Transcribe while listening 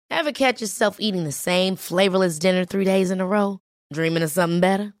Ever catch yourself eating the same flavorless dinner 3 days in a row? Dreaming of something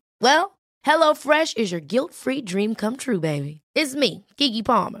better? Well, HelloFresh is your guilt-free dream come true, baby. It's me, Keke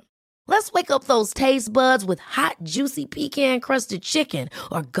Palmer. Let's wake up those taste buds with hot, juicy pecan-crusted chicken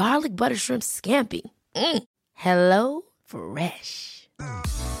or garlic butter shrimp scampi. Hello Fresh.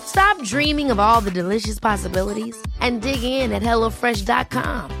 Stop dreaming of all the delicious possibilities and dig in at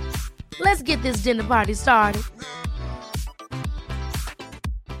HelloFresh.com. Let's get this dinner party started.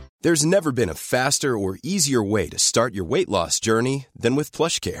 There's never been a faster or easier way to start your weight loss journey than with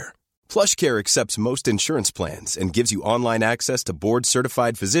PlushCare. PlushCare accepts most insurance plans and gives you online access to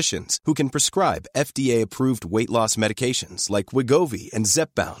board-certified physicians who can prescribe FDA-approved weight loss medications like Wegovy and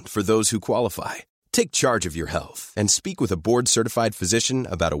Zepbound for those who qualify. Take charge of your health and speak with a board-certified physician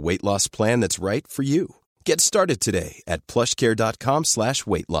about a weight loss plan that's right for you. Get started today at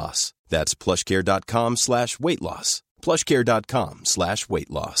plushcare.com/weightloss. That's plushcare.com/weightloss.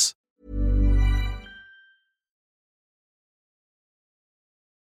 plushcare.com/weightloss.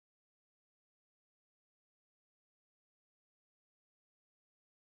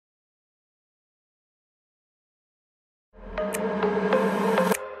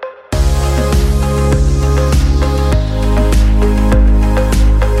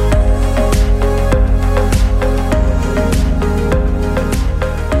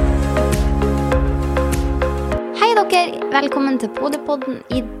 Velkommen til Podepodden.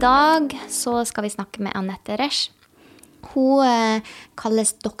 I dag så skal vi snakke med Anette Resch. Hun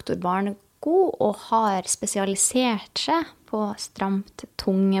kalles doktor Barnegod og har spesialisert seg på stramt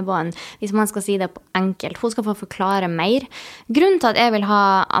tungebånd, hvis man skal si det på enkelt. Hun skal få forklare mer. Grunnen til at jeg vil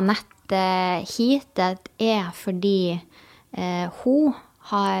ha Anette hit fordi hun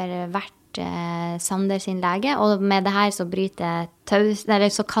har vært Sander sin lege, og med det her så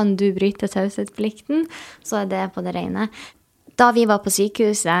så kan du bryte taushetsplikten, så det på det rene. Da vi var på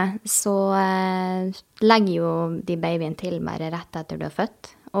sykehuset, så legger jo de babyen til bare rett etter du er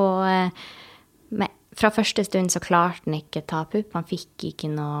født, og fra første stund så klarte han ikke ta pupp, han fikk ikke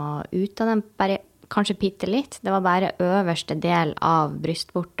noe ut av den, bare kanskje pittelitt, det var bare øverste del av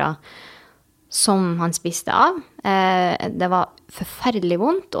brystvorta som han spiste av. Det var forferdelig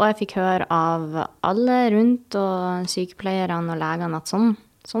vondt, og jeg fikk høre av alle rundt, og sykepleierne og legene, at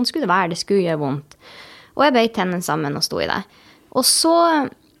sånn skulle det være, det skulle gjøre vondt. Og jeg bøyte hendene sammen og sto i det. Og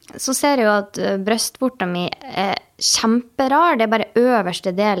så ser jeg jo at brystvorta mi kjemperar, det bare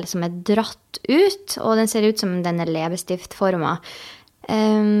øverste del som dratt ut, og den ser ut som den leppestiftformet.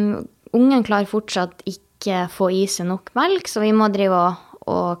 Ungen klarer fortsatt ikke få i seg nok melk, så vi må drive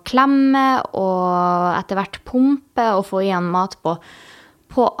og klemme og etter hvert pumpe og få i han mat på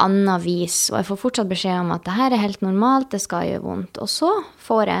annen vis. Og jeg får fortsatt beskjed om at det her helt normalt, det skal gjøre vondt. Og så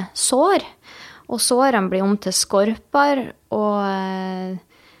får jeg sår, og sårene blir om til skorper, og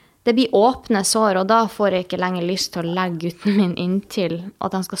det blir åpne sår, og da får jeg ikke lenger lyst til å legge gutten min inntil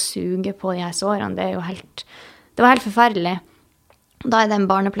at han skal suge på de her sårene. Det var helt forferdelig. Da det en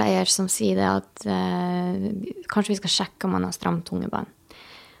barnepleier som sier det at kanskje vi skal sjekke om han har stramt tungebånd.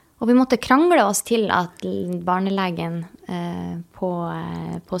 Og vi måtte krangle oss til at barnelegen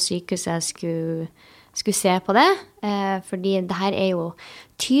på sykehuset skulle se på det, fordi det her jo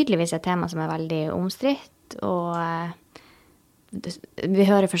tydeligvis et tema som veldig omstridt, og vi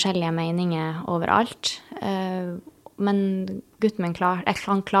hører forskjellige meninger overalt. Men gutten min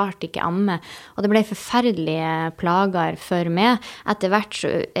klarte ikke amme, og det ble forferdelige plager for meg. Etter hvert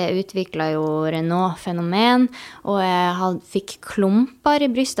så utviklet jo Renault-fenomen, og jeg fikk klumper i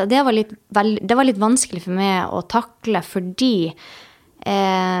brystet. Det var litt vanskelig for meg å takle, fordi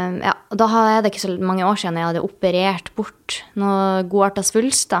da det ikke så mange år siden jeg hadde operert bort noe godartet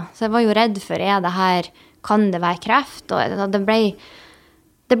svulster, så jeg var jo redd for det her, kan det være kreft? Og det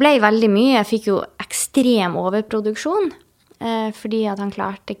ble veldig mye. Jeg fikk jo ekstrem overproduksjon, fordi at han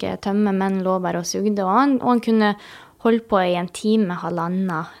klarte ikke tømme, men lå bare og sugde, og han kunne holde på i en time,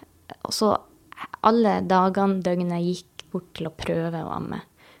 halvannet, og så alle døgnet gikk bort til å prøve å amme.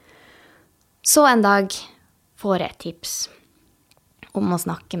 Så en dag får jeg et tips om å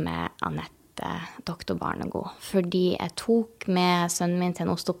snakke med Anette, doktor Barnegod, fordi jeg tok med sønnen min til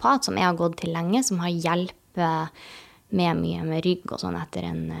en osteopat som jeg har gått til lenge, som har hjulpet med mye med rygg og sånn etter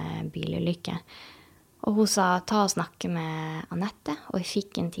en bilulykke. Og hun sa, ta og snakke med Anette, og jeg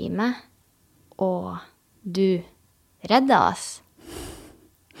fikk en time, og du reddet oss.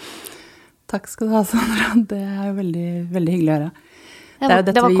 Takk skal du ha, Sandra. Det jo veldig, veldig hyggelig å høre. Det jo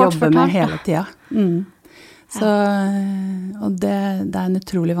dette vi jobber med hele tiden. Så, og det en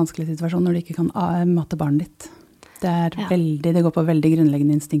utrolig vanskelig situasjon når du ikke kan matte barnet ditt. Det går på veldig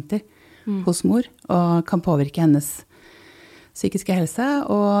grunnleggende instinkter hos mor, og kan påvirke hennes psykiske helse,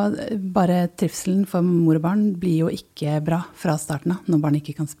 og bare trivselen for mor og barn blir jo ikke bra fra starten av, når barn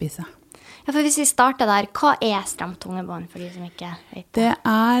ikke kan spise. Ja, for hvis vi starter der, hva stramt tungebånd for de som ikke vet det?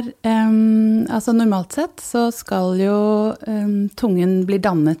 Det altså normalt sett så skal jo tungen bli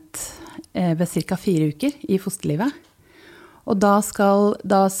dannet ved ca. 4 uker i fosterlivet. Og da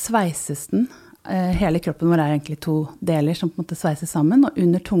sveises den. Hele kroppen vår egentlig 2 deler som på en måte sveises sammen, og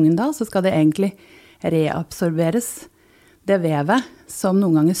under tungen da så skal det egentlig reabsorberes det vevet som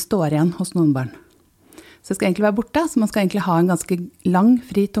noen ganger står igjen hos noen barn. Så det skal egentlig være borte, så man skal egentlig ha en ganske lang,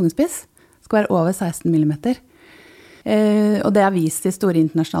 fri tungespiss. Det skal være over 16 millimeter. Og det vist i store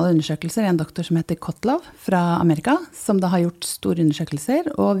internasjonale undersøkelser. En doktor som heter Kotlov fra Amerika, som da har gjort store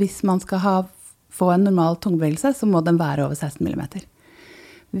undersøkelser. Og hvis man skal få en normal tungebevegelse, så må den være over 16 millimeter.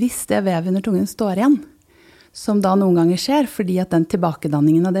 Hvis det vevet under tungen står igjen, som da noen ganger skjer, fordi at den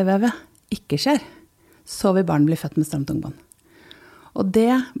tilbakedanningen av det vevet ikke skjer, så vil barn bli født med stramt tungebånd. Og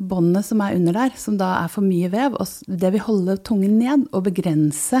det båndet som under der, som da for mye vev, det vil holde tungen ned og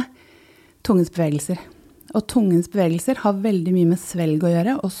begrense tungens bevegelser. Og tungens bevegelser har veldig mye med svelg å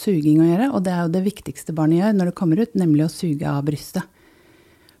gjøre og suging å gjøre, og det jo det viktigste barnet gjør når det kommer ut, nemlig å suge av brystet.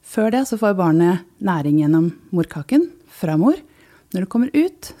 Før det så får barnet næring gjennom morkaken fra mor. Når det kommer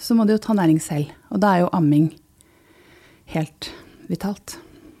ut, så må det jo ta næring selv, og da jo amming helt vitalt.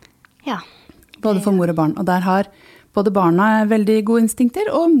 Ja. Både for mor og barn, og der har både barna veldig gode instinkter,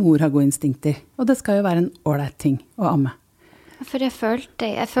 og mor har gode instinkter. Og det skal jo være en ordentlig ting å amme. For jeg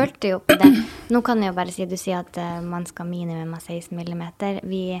følte jo på det. Nå kan jeg jo bare si, du sier at man skal minimum av 16 millimeter.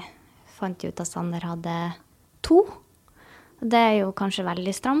 Vi fant jo ut at Sander hadde 2. Det jo kanskje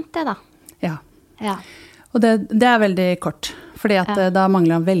veldig stramt det da. Ja. Ja. Og det veldig kort, fordi at da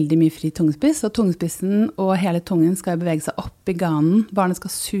mangler han veldig mye fri tungespiss, og tungespissen og hele tungen skal bevege seg opp i ganen. Barnet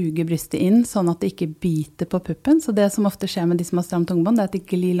skal suge brystet inn, sånn at det ikke biter på puppen. Så det som ofte skjer med de som har stramt tungebånd, det at de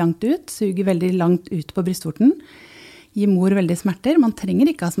glir langt ut, suger veldig langt ut på brystvorten. Gir mor veldig smerter. Man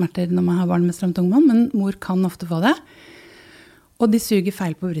trenger ikke ha smerter når man har barn med stramt tungebånd, men mor kan ofte få det. Og de suger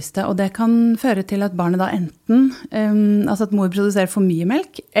feil på brystet, og det kan føre til at barnet da enten, altså at mor produserer for mye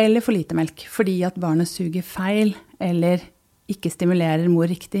melk eller for lite melk, fordi at barnet suger feil eller ikke stimulerer mor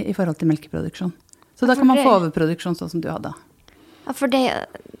riktig i forhold til melkeproduksjon. Så da kan man få overproduksjon sånn som du hadde. Ja, for det,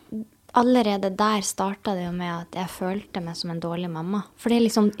 allerede der startet det jo med at jeg følte meg som en dårlig mamma. For det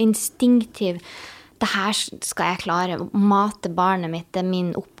liksom instinktiv, det her skal jeg klare, å mate barnet mitt, det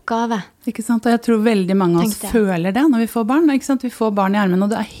min oppgave. Ikke sant, og jeg tror veldig mange av oss føler det når vi får barn. Ikke sant? Vi får barn i armen, og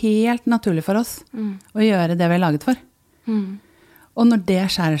det helt naturlig for oss å gjøre det vi laget for. Og når det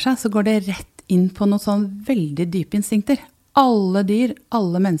skjærer seg, så går det rett inn på noen sånn veldig dype instinkter. Alle dyr,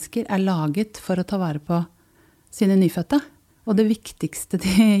 alle mennesker laget for å ta vare på sine nyfødte. Og det viktigste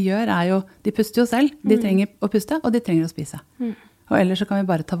de gjør jo, de puster jo selv. De trenger å puste, og de trenger å spise. Og ellers så kan vi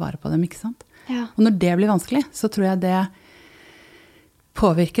bare ta vare på dem, ikke sant? Ja. Og når det blir vanskelig, så tror jeg det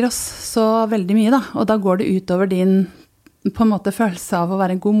påvirker oss så veldig mye da. Og da går det ut over din på en måte følelse av å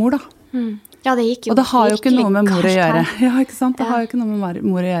være en god mor da. Ja, det gikk jo. Og det har jo ikke noe med mor å gjøre. Ja, ikke sant? Det har jo ikke noe med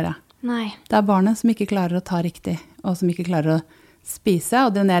mor å gjøre. Nei. Det barnet som ikke klarer å ta riktig, og som ikke klarer å spise,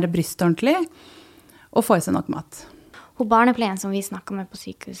 og drenere brystet ordentlig, og få i seg nok mat. Hun barnepleien som vi snakket med på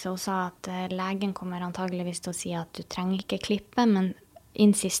sykehuset, hun sa at legen kommer antageligvis til å si at du trenger ikke klippe, men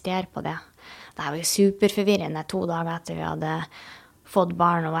insister på det. Det var jo superforvirrende 2 dager etter vi hadde fått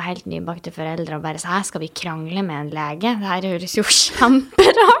barn og var helt nybakte foreldre, og bare så her skal vi krangle med en lege. Det her høres jo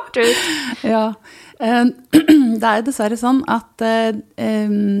kjemperart ut. Ja, det jo dessverre sånn at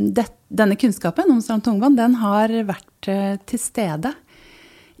denne kunnskapen om stramt tungebånd, den har vært til stede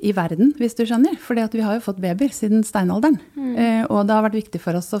i verden, hvis du skjønner. Fordi at vi har jo fått babyer siden steinalderen. Og det har vært viktig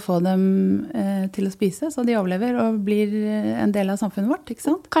for oss å få dem til å spise, så de overlever og blir en del av samfunnet vårt, ikke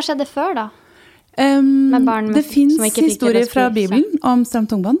sant? Hva skjedde før da? Det finnes historier fra Bibelen om stramt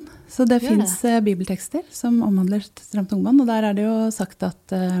tungebånd, så det finnes bibeltekster som omhandler stramt tungebånd, og der det jo sagt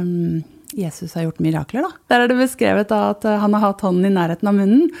at Jesus har gjort mirakler da. Der det beskrevet da, at han har hatt hånden i nærheten av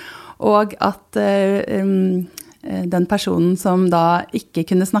munnen, og at den personen som da ikke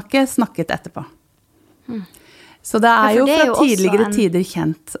kunne snakke, snakket etterpå. Så det jo fra tidligere tider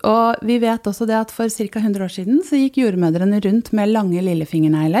kjent, og vi vet også det at for ca. 100 år siden så gikk jordmødrene rundt med lange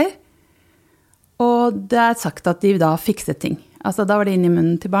lillefingernegler, og det sagt at de da fikset ting. Altså da var det inn i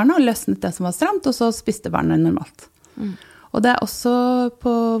munnen til barnet og løsnet det som var stramt, og så spiste barnet normalt. Og det også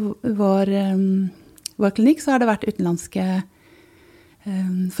på vår klinikk så har det vært utenlandske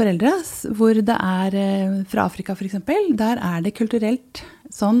foreldre, hvor det fra Afrika for eksempel, der det kulturelt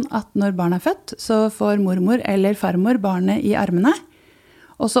sånn at når barnet født, så får mormor eller farmor barnet i armene,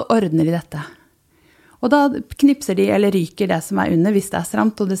 og så ordner de dette. Og da knipser de eller ryker det som under hvis det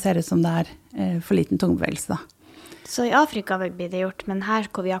stramt, og det ser ut som det for liten tungebevegelse da. Så i Afrika blir det gjort, men her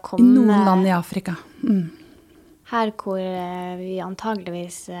hvor vi har kommet... I noen land i Afrika. Her hvor vi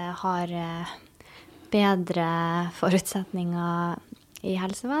antageligvis har bedre forutsetninger i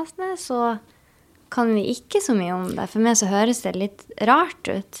helsevesenet, så kan vi ikke så mye om det. For meg så høres det litt rart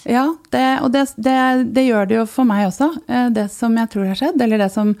ut. Ja, det gjør det jo for meg også. Det som jeg tror har skjedd, eller det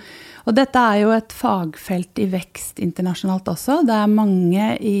som... Og dette jo et fagfelt i vekst internasjonalt også. Det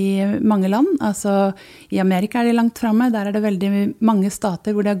mange i mange land. Altså i Amerika de langt fremme. Der det veldig mange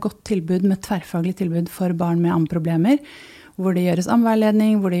stater hvor det godt tilbud med tverrfaglig tilbud for barn med ammeproblemer. Hvor det gjøres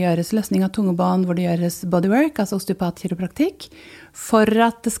amveiledning, hvor det gjøres løsning av tungebånd, hvor det gjøres bodywork, altså osteopat-kiropraktikk, for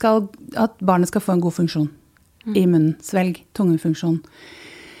at barnet skal få en god funksjon i munnen, svelg, tungefunksjon.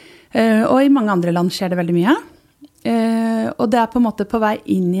 Og i mange andre land skjer det veldig mye. Og det på en måte på vei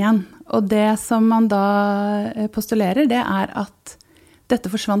inn igjen. Og det som man da postulerer, det at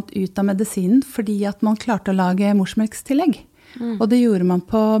dette forsvant ut av medisinen fordi at man klarte å lage morsmelkstillegg. Og det gjorde man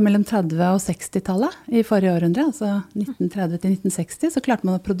på mellom 30- og 60-tallet i forrige århundre, altså 1930 til 1960, så klarte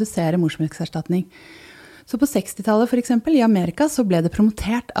man å produsere morsmelkserstatning. Så på 60-tallet for eksempel, i Amerika, så ble det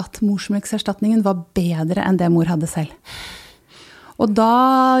promotert at morsmelkserstatningen var bedre enn det mor hadde selv. Og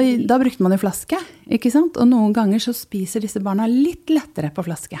da brukte man jo flaske, ikke sant? Og noen ganger så spiser disse barna litt lettere på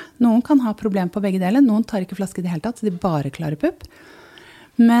flaske. Noen kan ha problem på begge deler, noen tar ikke flaske i det hele tatt, så de bare klarer pupp.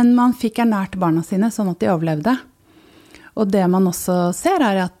 Men man fikk ernært barna sine sånn at de overlevde. Og det man også ser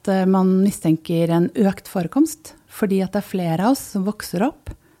at man mistenker en økt forekomst, fordi at det flere av oss som vokser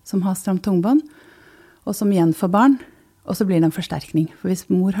opp, som har stramt tungebånd, og som igjen får barn, og så blir det en forsterkning. For hvis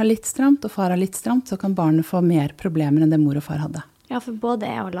mor har litt stramt og far har litt stramt, så kan barnet få mer problemer enn det mor og far hadde. Ja, for både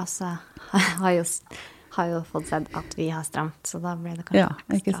jeg og Lasse har jo fått sett at vi har stramt, så da ble det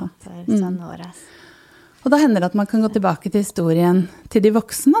kanskje ekstra for sønnen vår. Og da hender det at man kan gå tilbake til historien til de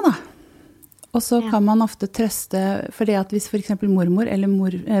voksne da. Og så kan man ofte trøste, fordi at hvis for eksempel mormor eller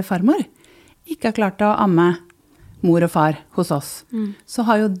farmor ikke har klart å amme mor og far hos oss, så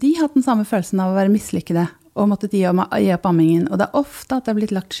har jo de hatt den samme følelsen av å være mislykkede og måttet gi opp ammingen. Og det ofte at det har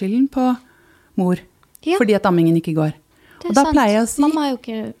blitt lagt skylden på mor, fordi at ammingen ikke går. Det sant. Mamma har jo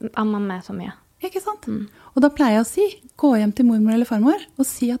ikke ammet med så mye. Ikke sant? Og da pleier jeg å si, gå hjem til mormor eller farmor og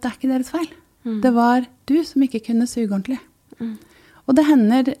si at det ikke deres feil. Det var du som ikke kunne suge ordentlig. Og det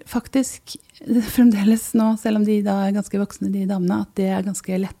hender faktisk fremdeles nå, selv om de da ganske voksne, de damene, at det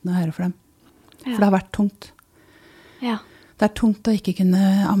ganske lettende å høre for dem. For det har vært tungt. Ja. Det tungt å ikke kunne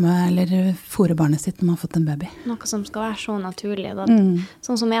amme eller fôre barnet sitt når man har fått en baby. Noe som skal være så naturlig. Da,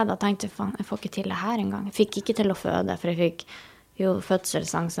 sånn som jeg da tenkte, jeg får ikke til det her en gang. Jeg fikk ikke til å føde, for jeg fikk jo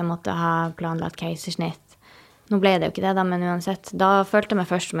fødselsangst, så jeg måtte ha planlagt keisersnitt. Nå ble det jo ikke det da, men uansett. Da følte jeg meg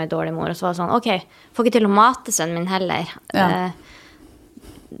først som en dårlig mor, og så var det sånn, ok, får ikke til å mate sønnen min heller. Ja.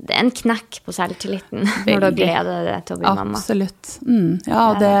 Det en knekk på selvtilliten når du gleder deg til å bli mamma. Absolutt. Ja,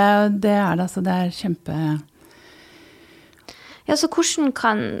 det det, altså. Det kjempe... Ja, så hvordan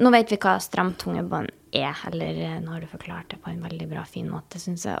kan... Nå vet vi hva stramt tungebånd eller nå har du forklart det på en veldig bra, fin måte,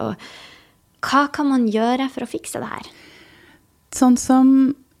 synes jeg. Og hva kan man gjøre for å fikse det her? Sånn som...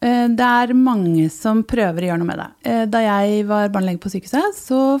 Det mange som prøver å gjøre noe med det. Da jeg var barnelege på sykehuset,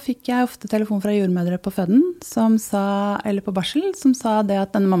 så fikk jeg ofte telefon fra jordmødre på føden, eller på barsel, som sa det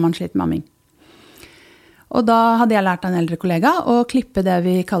at denne mammaen sliter med amming. Og da hadde jeg lært av en eldre kollega å klippe det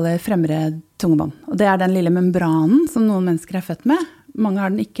vi kaller fremre tungebånd. Og det den lille membranen som noen mennesker født med. Mange har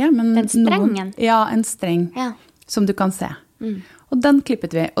den ikke, men den strengen? Ja, en streng som du kan se. Og den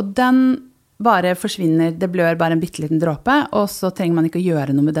klippet vi, og den bare forsvinner, det blør bare en bitteliten dråpe, og så trenger man ikke å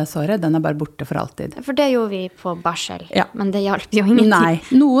gjøre noe med det såret, den bare borte for alltid. For det gjorde vi på barsel, men det hjalp jo ingenting. Nei,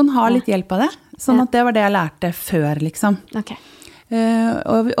 noen har litt hjelp av det, sånn at det var det jeg lærte før, liksom. Ok.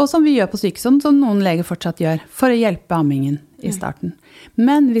 Og som vi gjør på sykehuset, som noen leger fortsatt gjør, for å hjelpe ammingen i starten.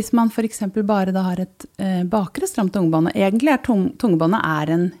 Men hvis man for eksempel bare da har et bakre stramt tungebånd, og egentlig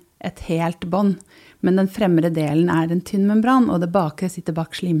tungebåndet et helt bånd, men den fremre delen en tynn membran, og det bakre sitter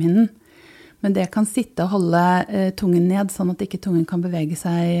bak slimhinnen. Men det kan sitte og holde tungen ned, sånn at ikke tungen kan bevege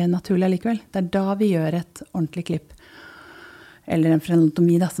seg naturlig likevel. Det da vi gjør et ordentlig klipp. Eller en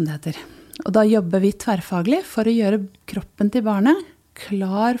frenotomi, da, som det heter. Og da jobber vi tverrfaglig for å gjøre kroppen til barnet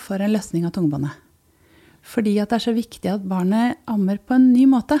klar for en løsning av tungebåndet. Fordi at det så viktig at barnet ammer på en ny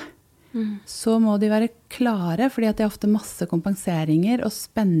måte. Så må de være klare, fordi at det ofte masse kompenseringer og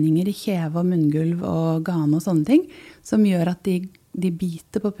spenninger i kjeve og munngulv og gane og sånne ting, som gjør at de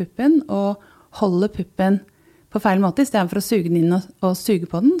biter på puppen og holder puppen på feil måte. I stedet for å suge den inn og suge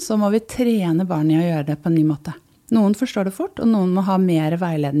på den, så må vi trene barnet i å gjøre det på en ny måte. Noen forstår det fort, og noen må ha mer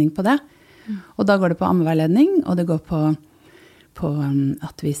veiledning på det. Og da går det på ammeveiledning, og det går på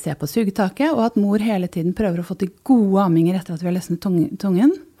at vi ser på sugetaket, og at mor hele tiden prøver å få til gode amminger etter at vi har løsnet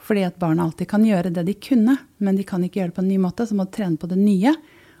tungen, fordi at barna alltid kan gjøre det de kunne, men de kan ikke gjøre det på en ny måte, så må de trene på det nye,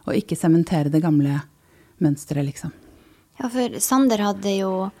 og ikke sementere det gamle mønstret, liksom. Ja, for Sander hadde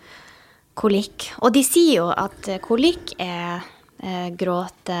jo kolikk, og de sier jo at kolikk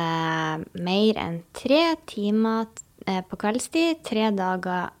gråte mer enn 3 timer på kveldstid, 3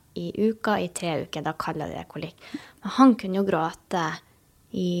 dager i uka, i 3 uker, da kaller de det kolikk. Men han kunne jo gråte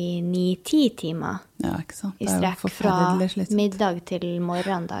i 9-10 timer ikke sant? I strekk fra middag til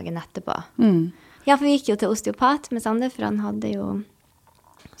morgendagen etterpå. Ja, for vi gikk jo til osteopat med Sander, for han hadde jo,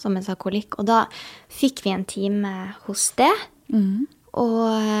 som jeg sa, kolikk. Og da fikk vi en time hos det. Og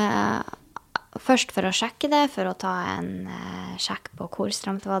først for å sjekke det, for å ta en sjekk på hvor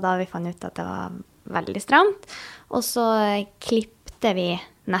stramt det var, da vi fant ut at det var veldig stramt. Og så klippte vi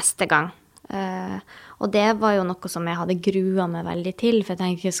neste gang. Og det var jo noe som jeg hadde grua meg veldig til, for jeg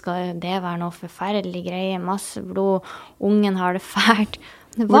tenkte, skal det være noe forferdelig greie, masse blod, ungen har det fælt.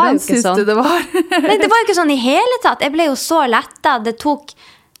 Det var Hvordan jo ikke sånn. Hvordan synes du det var? Nei, det var jo ikke sånn i hele tatt. Jeg ble jo så lettet. Det tok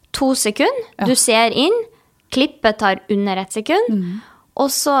 2 sekunder. Ja. Du ser inn, klippet tar under 1 sekund. Og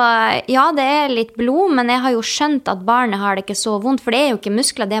så, ja, det litt blod, men jeg har jo skjønt at barnet har det ikke så vondt, for det jo ikke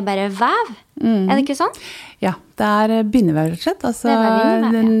muskler, det bare vev. Det ikke sånn? Ja, det bindevev, rett og slett. Altså,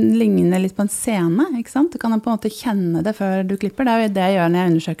 den ligner litt på en scene, ikke sant? Du kan på en måte kjenne det før du klipper. Det jo det jeg gjør når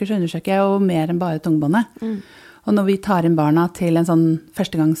jeg undersøker, så undersøker jeg jo mer enn bare tungbåndet. Og når vi tar inn barna til en sånn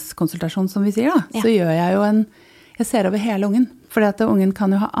førstegangskonsultasjon, som vi sier da, så gjør jeg jo jeg ser over hele ungen. Fordi at ungen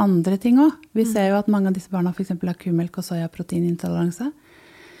kan jo ha andre ting også. Vi ser jo at mange av disse barna for eksempel har kumelk og sojaproteinintoleranse.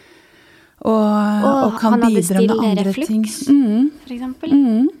 Og kan bidra med andre reflux, ting. For eksempel.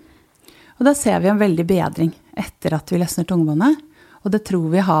 Og da ser vi en veldig bedring etter at vi løsner tungbåndet. Og det tror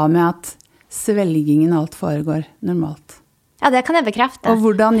vi har med at svelgingen alt foregår normalt. Ja, det kan jeg bekrefte. Og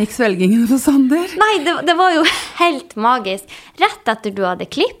hvordan gikk svelgingen for Sander? Nei, det var jo helt magisk. Rett etter du hadde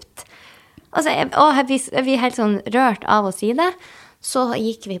klippt. Altså, vi helt sånn rørt av å si det. Så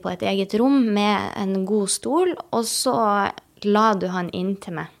gikk vi på et eget rom med en god stol, og så la du han inn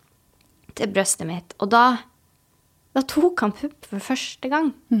til meg, til brøstet mitt. Og da tok han pupp for første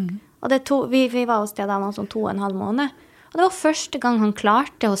gang. Og vi var hos det da han var sånn 2,5 måneder. Og det var første gang han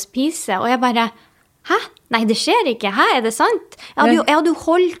klarte å spise, og jeg bare, hæ? Nei, det skjer ikke. Hæ, det sant? Jeg hadde jo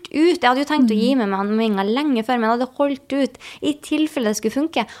holdt ut. Jeg hadde jo tenkt å gi meg med han lenge før, men jeg hadde holdt ut i tilfelle det skulle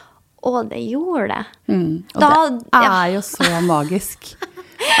funke. Og det gjorde det. Og det jo så magisk.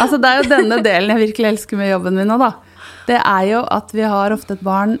 Altså, det jo denne delen jeg virkelig elsker med jobben min nå, da. Det jo at vi har ofte et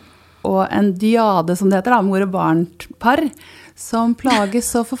barn og en dyade, som det heter, da, mor og barn-par, som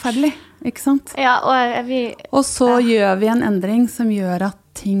plages så forferdelig, ikke sant? Ja, og så gjør vi en endring som gjør at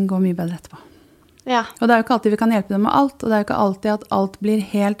ting går mye bedre etterpå. Ja. Og det jo ikke alltid vi kan hjelpe dem med alt, og det jo ikke alltid at alt blir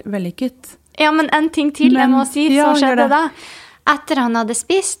helt vellykket. Ja, men en ting til jeg må si, så skjedde det. Etter han hadde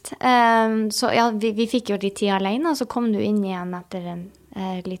spist, så ja, vi fikk jo litt tid alene, og så kom du inn igjen etter en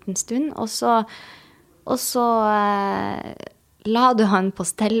liten stund, og så la du han på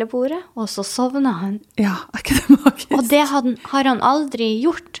stellebordet, og så sovnet han. Ja, ikke det magisk? Og det har han aldri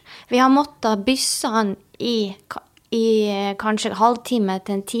gjort. Vi har måttet bysse han i kanskje halvtime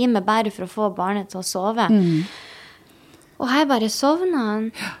til en time, bare for å få barnet til å sove. Og her bare sovnet han.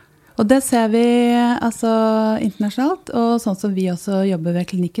 Og det ser vi altså internasjonalt, og sånn som vi også jobber ved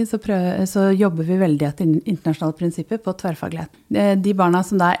klinikken, så jobber vi veldig etter internasjonale prinsipper på tverrfaglighet. De barna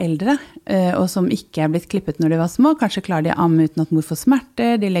som da eldre, og som ikke blitt klippet når de var små, kanskje klarer de å amme uten at mor får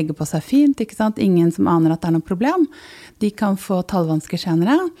smerter, de legger på seg fint, ikke sant? Ingen som aner at det noe problem. De kan få tallvansker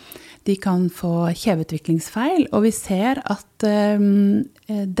senere, de kan få kjeveutviklingsfeil, og vi ser at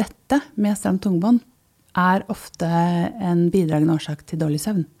dette med stramt tungbånd ofte en bidragende årsak til dårlig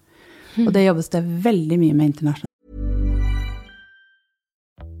søvn. Og det jobbes det veldig mye med internasjonalt.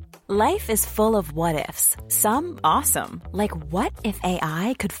 Life is full of what-ifs. Some awesome, like what if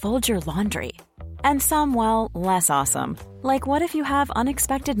AI could fold your laundry? And some, well, less awesome, like what if you have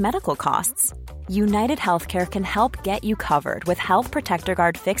unexpected medical costs? United Healthcare can help get you covered with Health Protector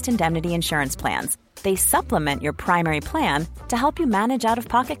Guard fixed indemnity insurance plans. They supplement your primary plan to help you manage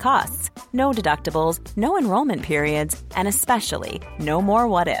out-of-pocket costs. No deductibles, no enrollment periods, and especially no more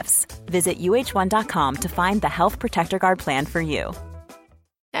what-ifs. Visit uh1.com to find the Health Protector Guard plan for you.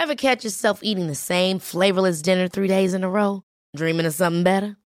 Ever catch yourself eating the same flavorless dinner 3 days in a row? Dreaming of something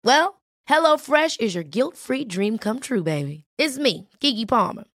better? Well, HelloFresh is your guilt-free dream come true, baby. It's me, Keke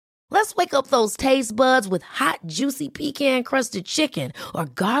Palmer. Let's wake up those taste buds with hot, juicy pecan-crusted chicken or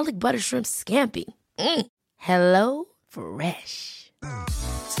garlic butter shrimp scampi. Hello Fresh.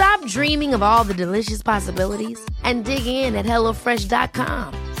 Stop dreaming of all the delicious possibilities and dig in at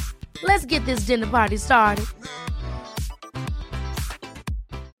HelloFresh.com. Let's get this dinner party started.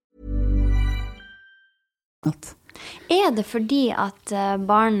 Det fordi at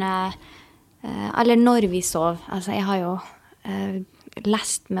barnet, eller når vi sov, altså jeg har jo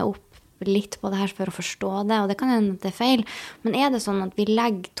lest meg opp litt på det her for å forstå det, og det kan hende at det feil, men det sånn at vi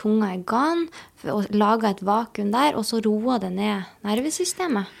legger tunga i gan og lager et vakuum der, og så roer det ned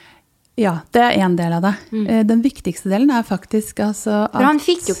nervesystemet? Ja, det en del av det. Den viktigste delen faktisk altså at... For han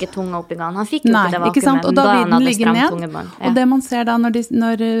fikk jo ikke tunga opp i gan, han fikk jo ikke det vakuumet, ikke sant? Og da vil den ligge ned, tungebånd. Og det man ser da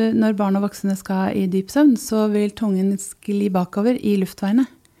når barn og voksne skal i dyp søvn, så vil tungen skli bakover i luftveiene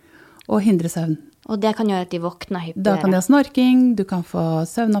og hindre søvn. Og det kan gjøre at de våkner hyppigere. Da kan de ha snorking, du kan få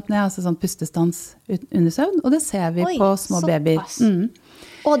søvnapné, altså sånn pustestans under søvn, og det ser vi på små babyer.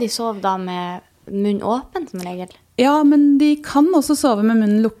 Og de sover da med munn åpen som regel? Ja, men de kan også sove med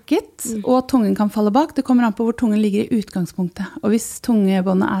munnen lukket, og tungen kan falle bak. Det kommer an på hvor tungen ligger i utgangspunktet. Og hvis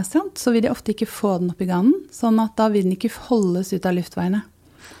tungebåndet stramt, så vil de ofte ikke få den opp i ganen, sånn at da vil den ikke holdes ut av luftveiene.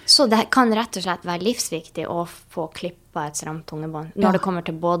 Så det kan rett og slett være livsviktig å få klippet et stramt tungebånd når det kommer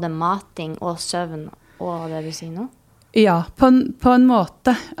til både mating og søvn og det du sier nå? Ja, på en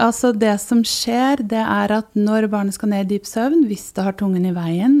måte. Altså det som skjer, det at når barnet skal ned i dyp søvn, hvis det har tungen i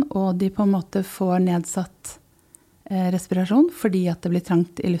veien, og de på en måte får nedsatt respirasjon fordi at det blir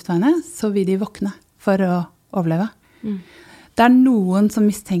trangt i luftveiene, så vil de våkne for å overleve. Det noen som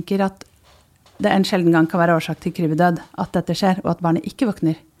mistenker at det en sjelden gang kan være årsak til krybbedød, at dette skjer, og at barnet ikke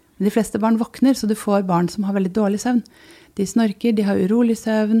våkner. Men de fleste barn våkner, så du får barn som har veldig dårlig søvn. De snorker, de har urolig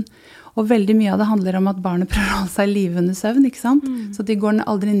søvn, og veldig mye av det handler om at barnet prøver å holde seg i live under søvn, ikke sant? Så de går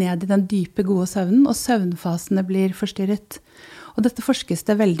aldri ned i den dype, gode søvnen, og søvnfasene blir forstyrret. Og dette forskes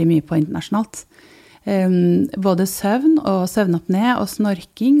det veldig mye på internasjonalt. Både søvn og søvnapné og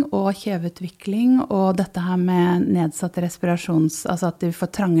snorking og kjeveutvikling, og dette her med nedsatt altså at de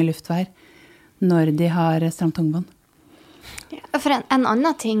får trange luftveier når de har stramt tungebånd. For en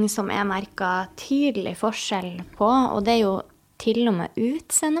annen ting som jeg merket tydelig forskjell på, og det jo til og med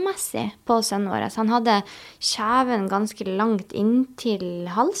utseendemessig på sønnen vår. Han hadde kjeven ganske langt inntil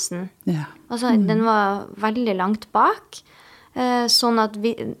halsen. Ja. Altså, den var veldig langt bak, sånn at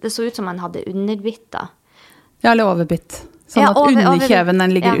det så ut som han hadde underbitt da. Ja, eller overbitt. Sånn at underkjeven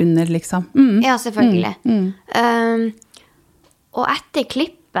den ligger under, liksom. Ja, selvfølgelig. Og etter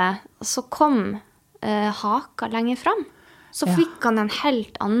klippet så kom haka lenger fram. Så fikk han en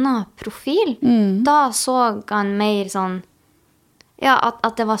helt annen profil. Da så han mer sånn, ja,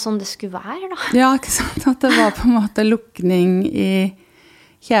 at det var sånn det skulle være da. Ja, ikke sant? At det var på en måte lukning i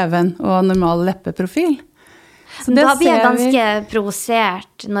kjeven og normal leppeprofil. Så da blir jeg ganske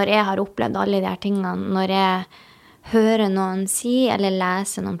provosert når jeg har opplevd alle de her tingene, når jeg hører noen si eller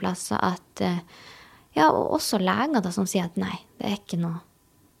leser noen plasser at, ja, og også leger da som sier at nei, det ikke noe.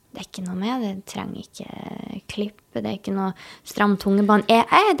 Det ikke noe med, det trenger ikke klippe, det ikke noe stram tungebånd. Det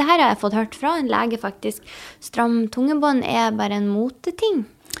her har jeg fått hørt fra en lege faktisk. Stram tungebånd bare en moteting.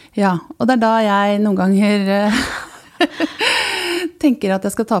 Ja, og det da jeg noen ganger tenker at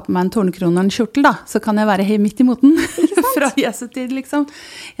jeg skal ta på meg en tornekrone og en kjortel da, så kan jeg være midt i moten fra Jesu tid, liksom.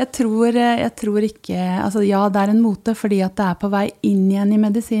 Jeg tror ikke, altså ja, det en mote fordi at det på vei inn igjen i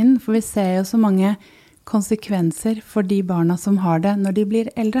medisinen, for vi ser jo så mange konsekvenser for de barna som har det når de blir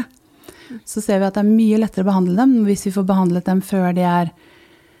eldre. Så ser vi at det mye lettere å behandle dem hvis vi får behandlet dem før de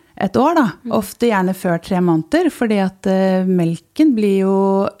et år da. Ofte gjerne før 3 måneder, fordi at melken blir jo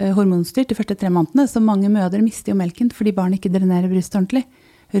hormonstyrt de første 3 månedene, så mange mødre mister jo melken fordi barn ikke drenerer brystet ordentlig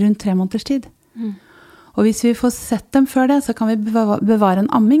rundt 3 måneders tid. Og hvis vi får sett dem før det, så kan vi bevare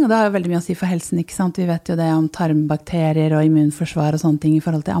en amming, og det har jo veldig mye å si for helsen, ikke sant? Vi vet jo det om tarmbakterier og immunforsvar og sånne ting i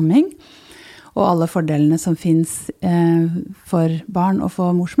forhold til amming. Og alle fordelene som finnes for barn å få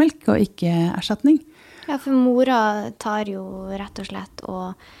morsmelk, og ikke erstatning. Ja, for mora tar jo rett og slett,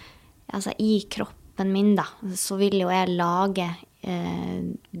 og altså, i kroppen min da, så vil jo jeg lage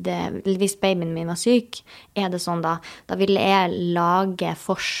hvis babyen min var syk, det sånn da vil jeg lage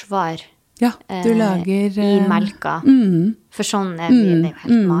forsvar du lager, i melka. For sånn det jo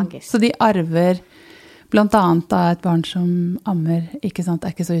helt magisk. Så de arver blant annet da et barn som ammer, ikke sant,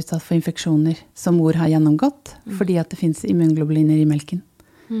 ikke så utsatt for infeksjoner som mor har gjennomgått, fordi at det finnes immunglobuliner i melken.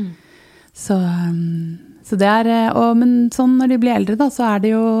 Så det men sånn når de blir eldre da, så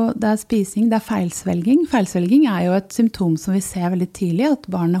det jo, det spising, det feilsvelging. Feilsvelging jo et symptom som vi ser veldig tidlig, at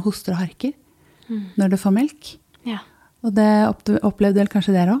barnet hoster og harker når det får melk. Ja. Og det opplevde vel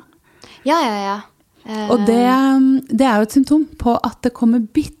kanskje dere også? Ja. Og det jo et symptom på at det kommer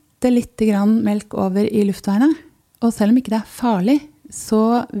bitte litt grann melk over i luftveiene. Og selv om ikke det farlig,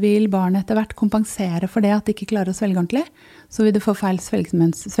 så vil barnet etter hvert kompensere for det at det ikke klarer å svelge ordentlig. Så vil det få feil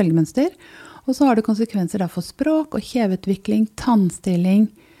svelgemønster. Og så har det konsekvenser da for språk og kjeveutvikling, tannstilling,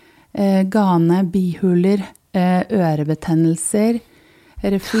 gane, bihuler, ørebetennelser,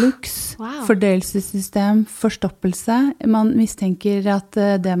 refluks, fordøyelsessystem, forstoppelse. Man mistenker at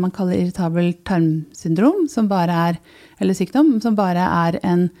det man kaller irritabel tarmsyndrom, som bare eller sykdom, som bare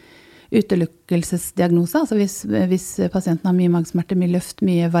en utelukkelsesdiagnose, altså hvis pasienten har mye magesmerter, mye luft,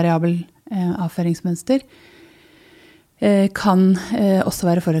 mye variabel avføringsmønster, kan også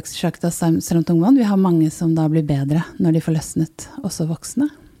være forårsaket av stramtungvann. Vi har mange som da blir bedre når de får løsnet, også voksne.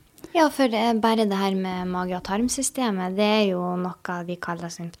 Ja, for bare det her med mage- og tarmsystemet, det jo noe vi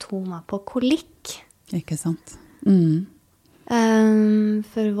kaller symptomer på kolikk. Ikke sant?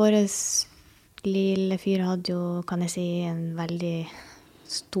 For våres lille fyr hadde jo, kan jeg si, en veldig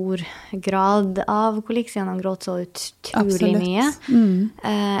stor grad av kolikk, siden han gråt så utrolig mye.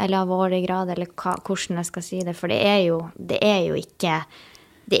 Eller alvorlig grad, eller hvordan jeg skal si det. For det jo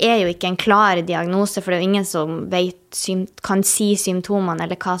ikke en klar diagnose, for det jo ingen som kan si symptomene,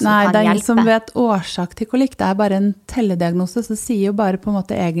 eller hva som kan hjelpe. Nei, det ingen som vet årsak til kolikk. Det bare en tellediagnose, så sier jo bare på en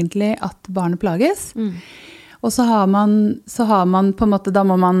måte egentlig at barnet plages. Og så har man på en måte, da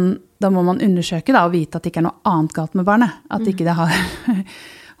må man undersøke da, og vite at det ikke noe annet galt med barnet. At ikke det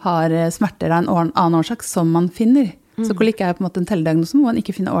har smerter av en annen årsak som man finner. Så kolikk jo på en måte en tellediagnose hvor man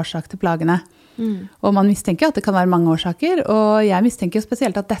ikke finner årsak til plagene. Og man mistenker at det kan være mange årsaker, og jeg mistenker jo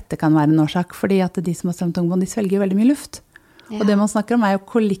spesielt at dette kan være en årsak, fordi at de som har stramtungvann, de svelger jo veldig mye luft. Ja. Og det man snakker om jo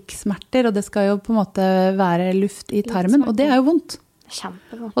kolikksmerter, og det skal jo på en måte være luft i tarmen, og det jo vondt.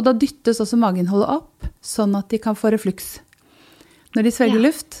 Kjempevondt. Og da dyttes også mageinnholdet opp, sånn at de kan få refluks. Når de svelger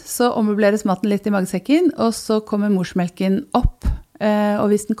luft, så ommøbleres maten litt i magesekken, og så kommer morsmelken opp.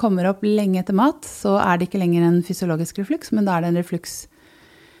 Og hvis den kommer opp lenge etter mat, så det ikke lenger en fysiologisk refluks, men da det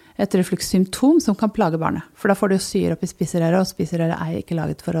et reflukssymptom som kan plage barnet. For da får du syre opp i spiserøret, og spiserøret ikke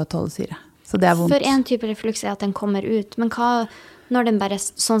laget for å tåle syre. Så det vondt. For en type refluks at den kommer ut, men hva når den bare,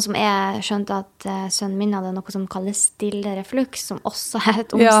 sånn som jeg skjønte at sønnen min hadde noe som kalles stille refluks, som også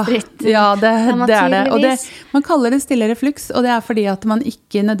et omstridt. Ja, det det. Og man kaller det stille refluks, og det fordi at man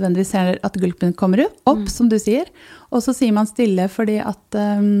ikke nødvendigvis ser at gulpen kommer opp, som du sier. Og så sier man stille fordi at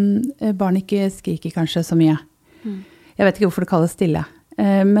barn ikke skriker kanskje så mye. Jeg vet ikke hvorfor det kalles stille.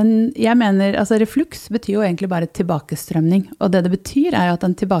 Men jeg mener, altså refluks betyr jo egentlig bare tilbakestrømning. Og det betyr jo at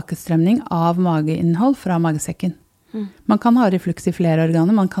en tilbakestrømning av mageinnhold fra magesekken. Man kan ha refluks i flere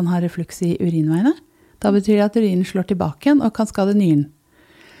organer, man kan ha refluks i urinveiene. Da betyr det at urinen slår tilbake igjen og kan skade nyren.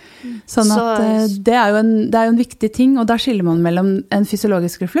 Sånn at det jo en viktig ting, og da skiller man mellom en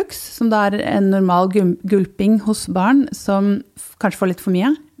fysiologisk refluks, som da en normal gulping hos barn, som kanskje får litt for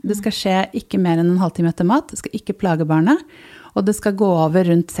mye. Det skal skje ikke mer enn en halvtime etter mat, det skal ikke plage barnet, og det skal gå over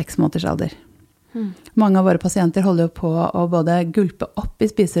rundt 6 måneders alder. Mange av våre pasienter holder jo på å både gulpe opp i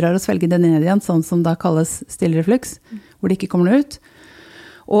spiserør og svelge det ned igjen, sånn som da kalles stille refluks, hvor det ikke kommer noe ut,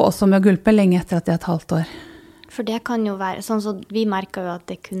 og også med å gulpe lenge etter at de et halvt år. For det kan jo være, sånn som vi merket jo at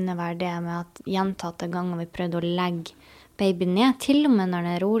det kunne være det med at gjentatte ganger vi prøvde å legge baby ned, til og med når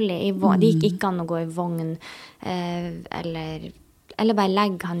den rolig, det gikk ikke an å gå i vogn, eller bare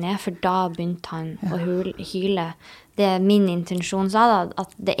legge han ned, for da begynte han å hyle. Det min intensjon sa da,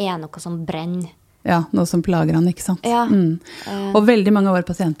 at det noe som brenner. Ja, noe som plager han, ikke sant? Ja. Og veldig mange av våre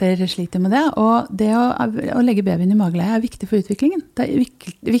pasienter sliter med det, og det å legge babyen i mageleie viktig for utviklingen. Det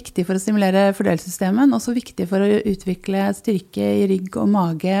viktig for å stimulere fordøyelsessystemet, og også viktig for å utvikle styrke i rygg og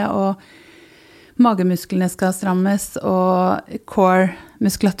mage, og magemusklene skal strammes, og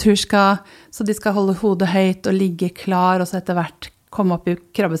core-muskulatur så de skal holde hodet høyt og ligge klar, og så etter hvert komme opp i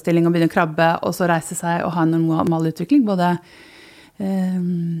krabbestilling og begynne å krabbe, og så reise seg og ha en normal utvikling, både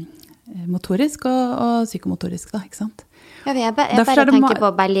motorisk og psykomotorisk, da, ikke sant? Ja, jeg bare tenker på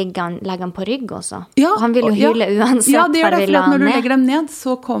å bare legge han på rygg også. Ja, han vil jo hyle uansett. Ja, det gjør det, for når du legger dem ned,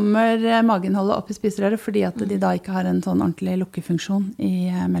 så kommer mageinnholdet opp i spiserøret, fordi at de da ikke har en sånn ordentlig lukkefunksjon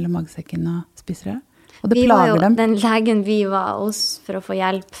mellom magesekken og spiserøret. Og det plager dem. Vi var jo den legen vi var hos for å få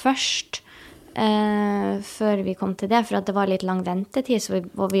hjelp først, før vi kom til det, for at det var litt lang ventetid, så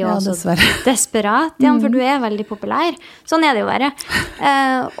var vi jo også desperat, Jan, for du veldig populær. Sånn det jo bare.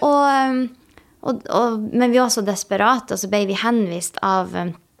 Men vi var så desperate, og så ble vi henvist av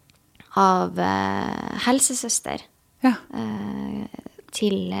helsesøster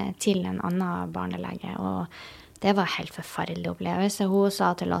til en annen barnelege, og det var en helt forferdelig opplevelse. Hun sa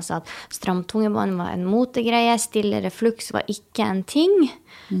til oss at stramtungebånd var en motegreie, stille refluks var ikke en ting.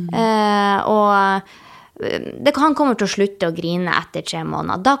 Og han kommer til å slutte å grine etter 3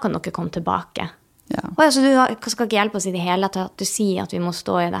 måneder. Da kan dere komme tilbake. Ja. Så du skal ikke hjelpe oss I det hele tatt at du sier at vi må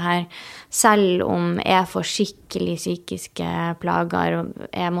stå I det her, selv om jeg får skikkelig psykiske plager, og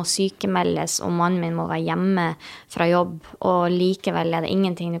jeg må sykemeldes, og mannen min må være hjemme fra jobb, og likevel det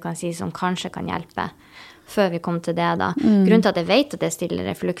ingenting du kan si som kanskje kan hjelpe, før vi kom til det da. Grunnen til at jeg vet at det stiller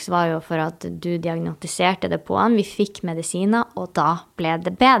refluks var jo for at du diagnostiserte det på han, vi fikk medisiner, og da ble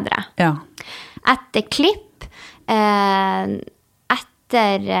det bedre. Ja. Etter klipp,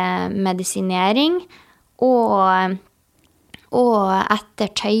 medisinering og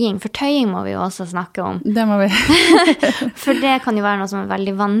etter tøying, for tøying må vi jo også snakke om. Det må vi. For det kan jo være noe som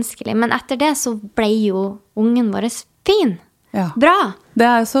veldig vanskelig, men etter det så ble jo ungen vår fin. Ja. Bra. Det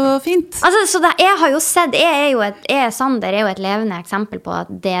jo så fint. Altså, så jeg har jo sett, Sander jo et levende eksempel på at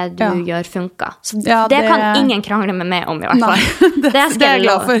det du gjør funker. Så det kan ingen krangle med meg om I hvert fall. Nei, det jeg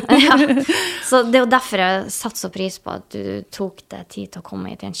glad for. Ja. Så det jo derfor jeg satt så pris på at du tok det tid til å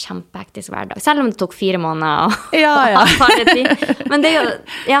komme hit I en kjempehektisk hverdag. Selv om det tok 4 måneder. Men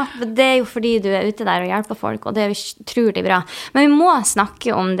det jo fordi du ute der og hjelper folk, og det utrolig bra. Men vi må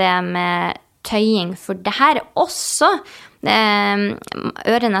snakke om det med tøying, for det her også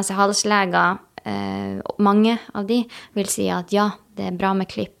øre-nese- halsleger, mange av de vil si at ja, det bra med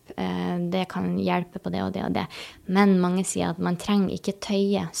klipp, det kan hjelpe på det og det og det. Men mange sier at man trenger ikke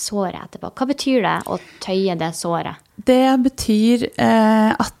tøye såret etterpå. Hva betyr det å tøye det såret? Det betyr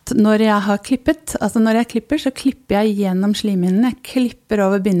at når jeg har klippet, altså når jeg klipper, så klipper jeg gjennom slimhinnen. Jeg klipper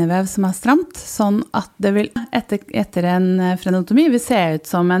over bindevev som stramt, sånn at det vil, etter en frenotomi, vil se ut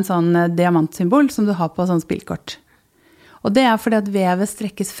som en sånn diamantsymbol som du har på sånn spillkort. Og det fordi at vevet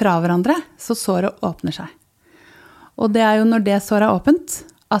strekkes fra hverandre, så såret åpner seg. Og det jo når det såret åpent,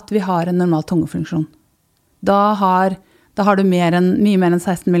 at vi har en normal tungefunksjon. Da har du mye mer enn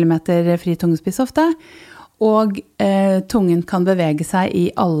 16 mm fri tungespiss ofte, og tungen kan bevege seg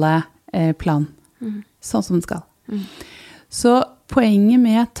I alle plan, sånn som den skal. Så poenget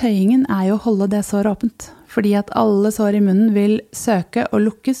med tøyingen jo å holde det såret åpent, fordi at alle sår I munnen vil søke og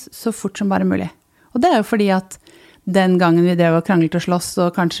lukkes så fort som bare mulig. Og det jo fordi at den gangen vi drev og kranglet og slåss,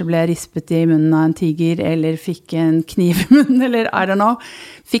 og kanskje ble rispet I munnen av en tiger, eller fikk en kniv I munnen, eller I don't know,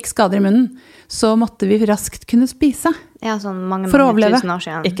 fikk skader I munnen, så måtte vi raskt kunne spise. Ja, sånn mange tusen år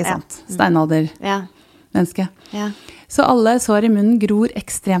siden. Ikke sant? Steinalder. Ja. Menneske. Ja. Så alle sår I munnen gror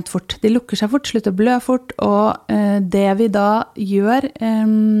ekstremt fort. De lukker seg fort, slutter å blø fort, og det vi da gjør,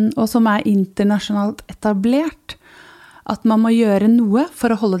 og som internasjonalt etablert, at man må gjøre noe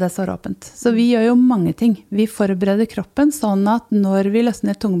for å holde det såret åpent. Så vi gjør jo mange ting. Vi forbereder kroppen sånn at når vi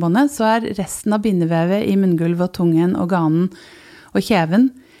løsner tungebåndet, så resten av bindevevet I munngulvet og tungen og ganen og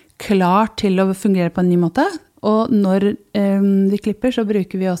kjeven klar til å fungere på en ny måte. Og når vi klipper, så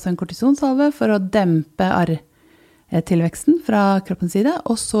bruker vi også en kortisonsalve for å dempe arrtilveksten fra kroppens side,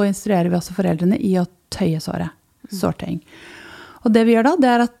 og så instruerer vi også foreldrene I å tøye såret, sårtøying. Og det vi gjør da,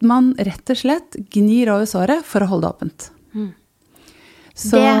 det at man rett og slett gnir over såret for å holde det åpent.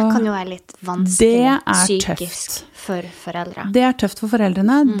 Så det kan jo være litt vanskelig psykisk tøft. For foreldre. Det tøft for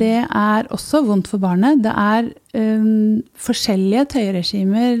foreldrene. Det også vondt for barnet. Det forskjellige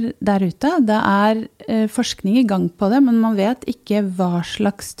tøyeregimer der ute. Det forskning I gang på det, men man vet ikke hva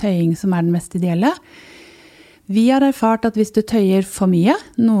slags tøying som den mest ideelle. Vi har erfart at hvis du tøyer for mye,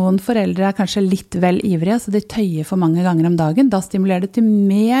 noen foreldre kanskje litt vel ivrige, så de tøyer for mange ganger om dagen, da stimulerer det til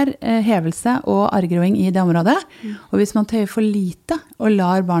mer hevelse og arrgroing I det området. Og hvis man tøyer for lite og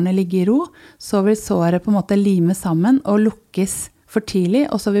lar barnet ligge I ro, så vil såret på en måte lime sammen og lukkes for tidlig,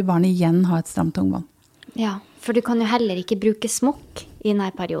 og så vil barnet igjen ha et stramt tungbånd. Ja, for du kan jo heller ikke bruke smokk I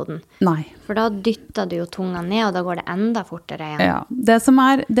denne perioden. Nei. For da dytter du jo tunga ned, og da går det enda fortere igjen. Ja, det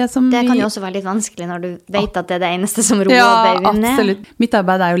kan jo også være litt vanskelig når du vet at det det eneste som roer babyen ned. Ja, absolutt. Mitt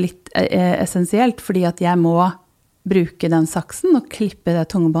arbeid jo litt essensielt, fordi at jeg må bruke den saksen og klippe det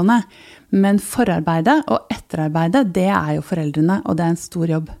tungebåndet. Men forarbeidet og etterarbeidet, det jo foreldrene, og det en stor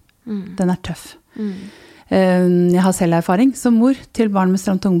jobb. Den tøff. Jeg har selv erfaring som mor til barn med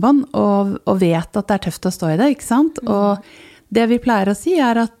stramt tungebånd, og vet at det tøft å stå I det, ikke sant? Og det vi pleier å si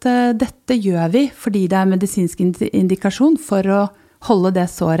at dette gjør vi fordi det medisinsk indikasjon for å holde det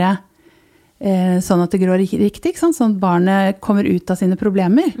såret sånn at det grår riktig, ikke sant? Sånn at barnet kommer ut av sine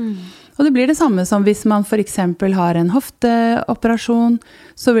problemer. Og det blir det samme som hvis man for eksempel har en hofteoperasjon,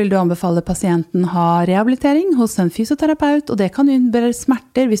 så vil du anbefale pasienten ha rehabilitering hos en fysioterapeut, og det kan innebære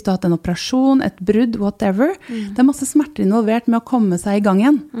smerter hvis du har hatt en operasjon, et brudd, whatever. Det masse smerter involvert med å komme seg I gang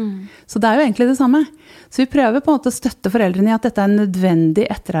igjen. Så det jo egentlig det samme. Så vi prøver på en måte å støtte foreldrene I at dette nødvendig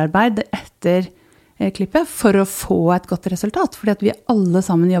etterarbeid etter klippet for å få et godt resultat, fordi at vi alle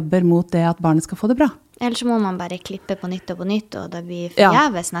sammen jobber mot det at barnet skal få det bra. Eller så må man bare klippe på nytt, og det blir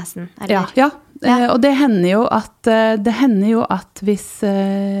forgjeves nesten, eller? Ja, Og det hender jo at hvis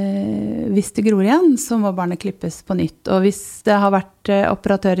det gror igjen, så må barnet klippes på nytt. Og hvis det har vært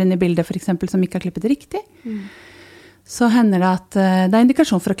operatøren i bildet for eksempel som ikke har klippet riktig, så hender det at det er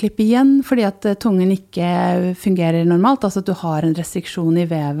indikasjon for å klippe igjen, fordi at tungen ikke fungerer normalt, altså at du har en restriksjon i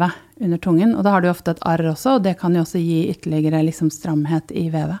vevet under tungen, og da har du ofte et arr også, og det kan jo også gi ytterligere liksom stramhet i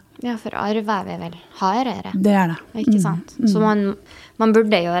vevet. Ja, for arrvev vel hardere. Det det. Ikke sant? Så man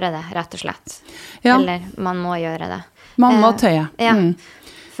burde gjøre det, rett og slett. Ja. Eller man må gjøre det. Man må tøye. Ja.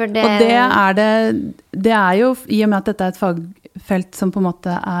 For det... Og det er jo, i og med at dette er et fagfelt som på en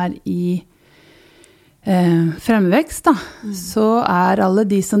måte er i fremvekst, da, så er alle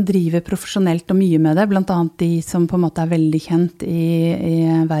de som driver profesjonelt og mye med det, blant annet de som på en måte er veldig kjent i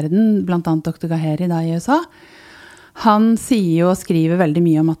verden, blant annet Dr. Gaheri da i USA, han sier jo og skriver veldig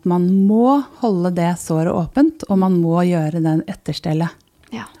mye om at man må holde det såret åpent, og man må gjøre den etterstellet.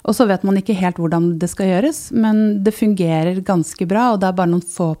 Ja. Og så vet man ikke helt hvordan det skal gjøres, men det fungerer ganske bra, og det er bare noen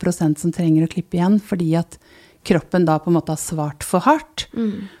få prosent som trenger å klippe igjen, fordi at kroppen da på en måte har svart for hardt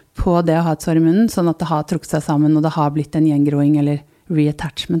på det å ha et sår i munnen, sånn at det har trukket seg sammen, og det har blitt en gjengroing, eller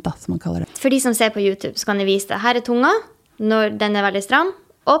reattachment da, som man kaller det. For de som ser på YouTube, så kan jeg vise det. Her er tunga, når den er veldig stram,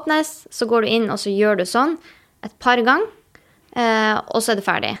 åpnes, så går du inn, og så gjør du sånn, et par ganger, og så er det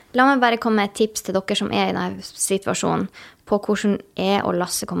ferdig. La meg bare komme med et tips til dere som er i denne situasjonen, på hvordan jeg og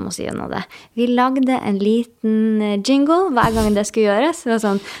Lasse kom og sier noe det. Vi lagde en liten jingle hver gang det skulle gjøres. Det var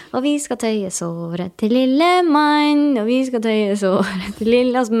sånn, og vi skal tøye såret til lille mann, og vi skal tøye såret til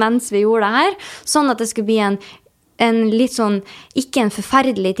lille, altså, mens vi gjorde det her, sånn at det skulle bli en litt sånn, ikke en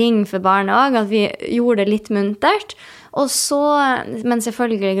forferdelig ting for barnet også, at vi gjorde det litt muntert. Og så, men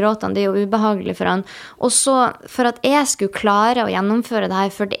selvfølgelig gråt han, det er jo ubehagelig for han. Og så, for at jeg skulle klare å gjennomføre det her,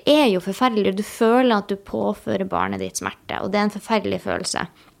 for det er jo forferdelig, du føler at du påfører barnet ditt smerte, og det er en forferdelig følelse.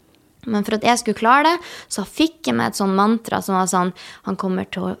 Men for at jeg skulle klare det, så fikk jeg med et sånn mantra som var sånn, han kommer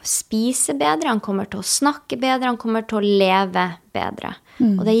til å spise bedre, han kommer til å snakke bedre, han kommer til å leve bedre.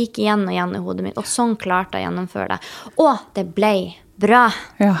 Og det gikk igjen og igjen i hodet mitt, og sånn klarte jeg å gjennomføre det. Og det ble bra.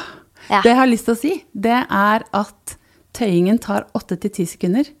 Ja. Det jeg har lyst til å si, det er at tøyingen tar 8-10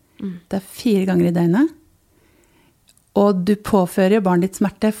 sekunder. Det er 4 ganger i døgnet. Og du påfører barnet ditt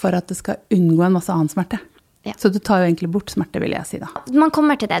smerte for at det skal unngå en masse annen smerte. Ja. Så du tar jo egentlig bort smerte, vil jeg si da. Man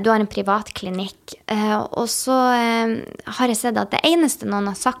kommer til det. Du har en privat klinikk. Og så har jeg sett at det eneste noen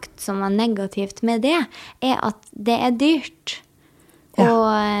har sagt som var negativt med det, er at det er dyrt. Ja.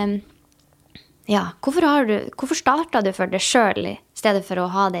 Og ja, hvorfor startet du for deg selv i stedet for å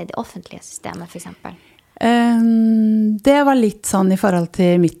ha det i det offentlige systemet, for eksempel? Det var litt sånn i forhold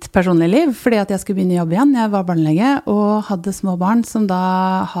til mitt personlige liv, fordi at jeg skulle begynne å jobbe igjen. Jeg var barnelege og hadde små barn som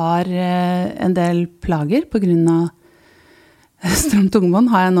da har en del plager på grunn av stramt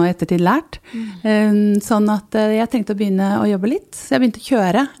tungebånd, har jeg nå i ettertid lært. Sånn at jeg tenkte å begynne å jobbe litt. Så jeg begynte å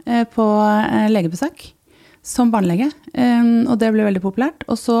kjøre på legebesøk som barnelege, og det ble veldig populært.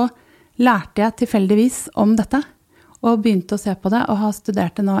 Og så lærte jeg tilfeldigvis om dette, og begynte å se på det, og har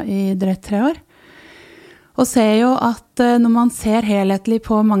studert det nå i drøyt 3 år. Og ser jo at når man ser helhetlig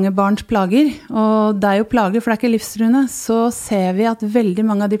på mange barns plager, og det er jo plager, for det er ikke livstruende, så ser vi at veldig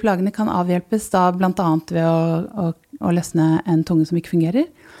mange av de plagene kan avhjelpes da blant annet ved å løsne en tunge som ikke fungerer.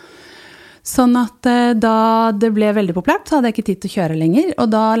 Sånn at da det ble veldig populært, så hadde jeg ikke tid til å kjøre lenger, og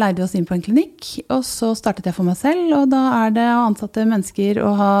da leide vi oss inn på en klinikk, og så startet jeg for meg selv, og da er det å ansatte mennesker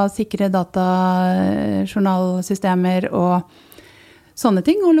og ha sikre datajournalsystemer og sånne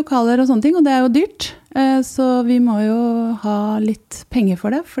ting, og lokaler og sånne ting, og det er jo dyrt. Så vi må jo ha litt penger for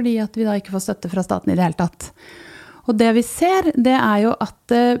det, fordi at vi da ikke får støtte fra staten i det hele tatt. Og det vi ser, det er jo at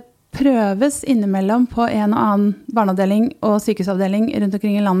det prøves innimellom på en og annen barneavdeling og sykehusavdeling rundt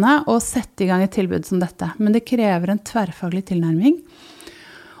omkring i landet, og sette i gang et tilbud som dette. Men det krever en tverrfaglig tilnærming,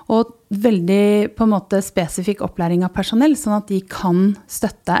 og veldig på en måte spesifikk opplæring av personell, sånn at de kan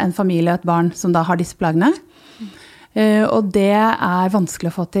støtte en familie og et barn som da har disse plagene. Og det er vanskelig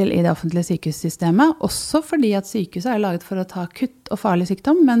å få til i det offentlige sykehussystemet, også fordi at sykehuset er laget for å ta kutt og farlig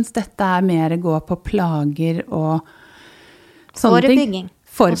sykdom, mens dette er mer gå på plager og sånne ting.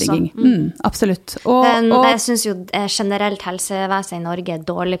 Forebygging, absolutt. Og jeg synes jo generelt helsevesen i Norge er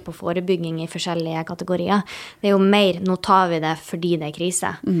dårlig på forebygging i forskjellige kategorier. Det er jo mer, nå tar vi det fordi det er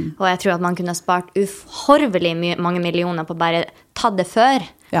krise. Og jeg tror at man kunne spart uhorvelig mange millioner på bare ta det før.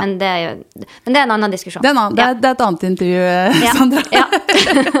 Ja. Men det er en annen diskusjon. Det er et annet intervju, Sandra. Ja.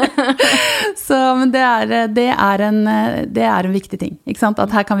 Så, men det er en viktig ting, ikke sant?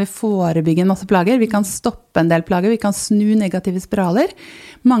 At her kan vi forebygge en masse plager, vi kan stoppe en del plager, vi kan snu negative spiraler.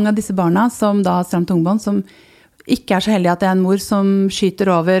 Mange av disse barna som da har stramt tungebånd, som ikke så heldige at det en mor som skyter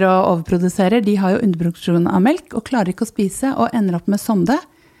over og overproduserer, de har jo underproduksjon av melk og klarer ikke å spise og ender opp med sonde,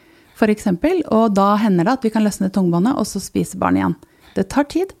 for eksempel. Og da hender det at vi kan løsne tungbåndet, og så spiser barnet igjen. Det tar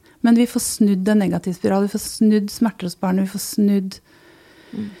tid, men vi får snudd en negativ spiral, vi får snudd smerter hos barnet, vi får snudd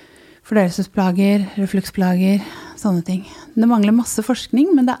fordøyelsesplager, refluksplager, sånne ting. Det mangler masse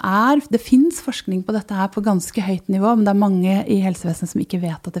forskning, men det finnes forskning på dette her på ganske høyt nivå, men det mange i helsevesenet som ikke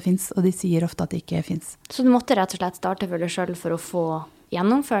vet at det finnes, og de sier ofte at det ikke finnes. Så du måtte rett og slett starte for deg selv for å få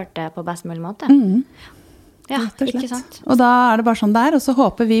gjennomført det på best mulig måte? Ja, ikke sant? Og da det bare sånn der, og så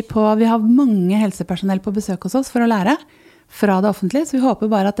håper vi har mange helsepersonell på besøk hos oss for å lære fra det offentlige, så vi håper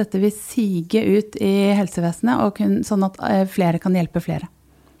bare at dette vil sige ut i helsevesenet, og sånn at flere kan hjelpe flere.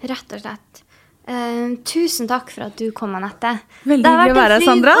 Rett og slett. Tusen takk for at du kom, Annette. Veldig hyggelig å være her,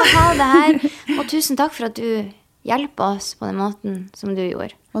 Sandra. Det har vært en fryd å ha det her, og tusen takk for at du hjelper oss på den måten som du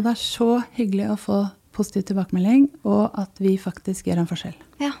gjorde. Og det så hyggelig å få positiv tilbakemelding, og at vi faktisk gjør en forskjell.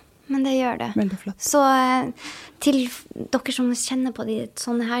 Ja, men det gjør det. Veldig flott. Så til dere som kjenner på de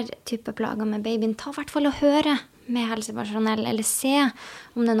sånne her type plager med babyen, ta i hvert fall og høre med helsepersonell, eller se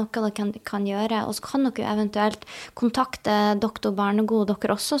om det noe dere kan gjøre. Og så kan dere eventuelt kontakte doktor Barnego,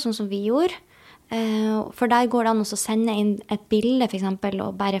 dere også, sånn som vi gjorde. For der går det an å sende inn et bilde, for eksempel,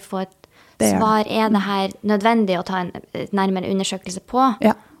 og bare få et svar. Er det her nødvendig å ta en nærmere undersøkelse på?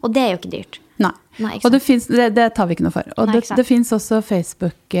 Ja. Og det jo ikke dyrt. Nei, og det tar vi ikke noe for. Og det finnes også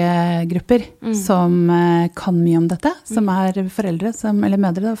Facebook-grupper som kan mye om dette, som foreldre, eller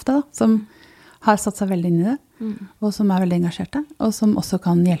mødre ofte, som har satt seg veldig inn i det, og som veldig engasjerte, og som også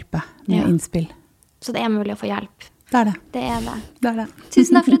kan hjelpe med innspill. Så det mulig å få hjelp? Det det. Det det. Det det.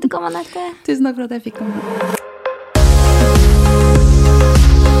 Tusen takk for at du kom, Annette. Tusen takk for at jeg fikk komme.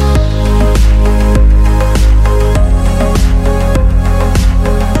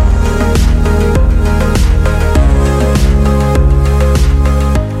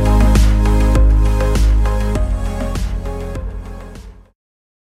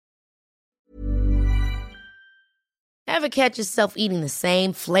 Ever catch yourself eating the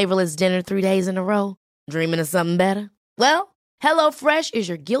same flavorless dinner 3 days in a row? Dreaming of something better? Well, HelloFresh is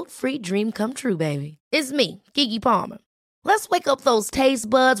your guilt-free dream come true, baby. It's me, Keke Palmer. Let's wake up those taste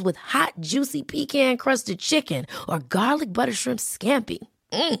buds with hot, juicy pecan-crusted chicken or garlic butter shrimp scampi.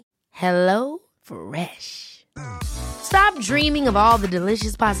 Hello Fresh. Stop dreaming of all the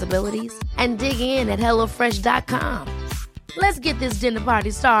delicious possibilities and dig in at HelloFresh.com. Let's get this dinner party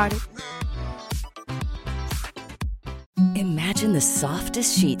started. Imagine the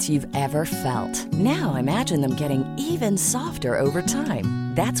softest sheets you've ever felt. Now imagine them getting even softer over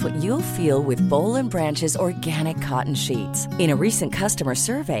time. That's what you'll feel with Boll & Branch's organic cotton sheets. In a recent customer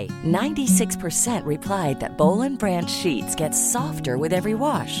survey, 96% replied that Boll & Branch sheets get softer with every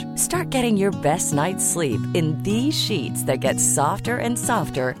wash. Start getting your best night's sleep in these sheets that get softer and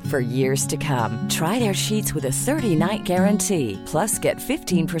softer for years to come. Try their sheets with a 30-night guarantee. Plus, get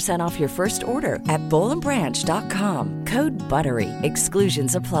 15% off your first order at bollandbranch.com. Code BUTTERY.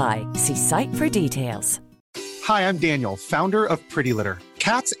 Exclusions apply. See site for details. Hi, I'm Daniel, founder of Pretty Litter.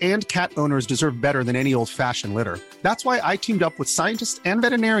 Cats and cat owners deserve better than any old-fashioned litter. That's why I teamed up with scientists and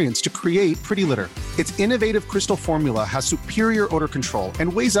veterinarians to create Pretty Litter. Its innovative crystal formula has superior odor control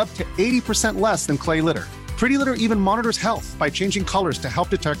and weighs up to 80% less than clay litter. Pretty Litter even monitors health by changing colors to help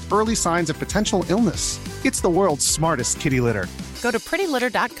detect early signs of potential illness. It's the world's smartest kitty litter. Go to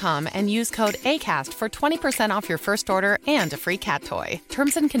prettylitter.com and use code ACAST for 20% off your first order and a free cat toy.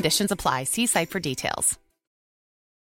 Terms and conditions apply. See site for details.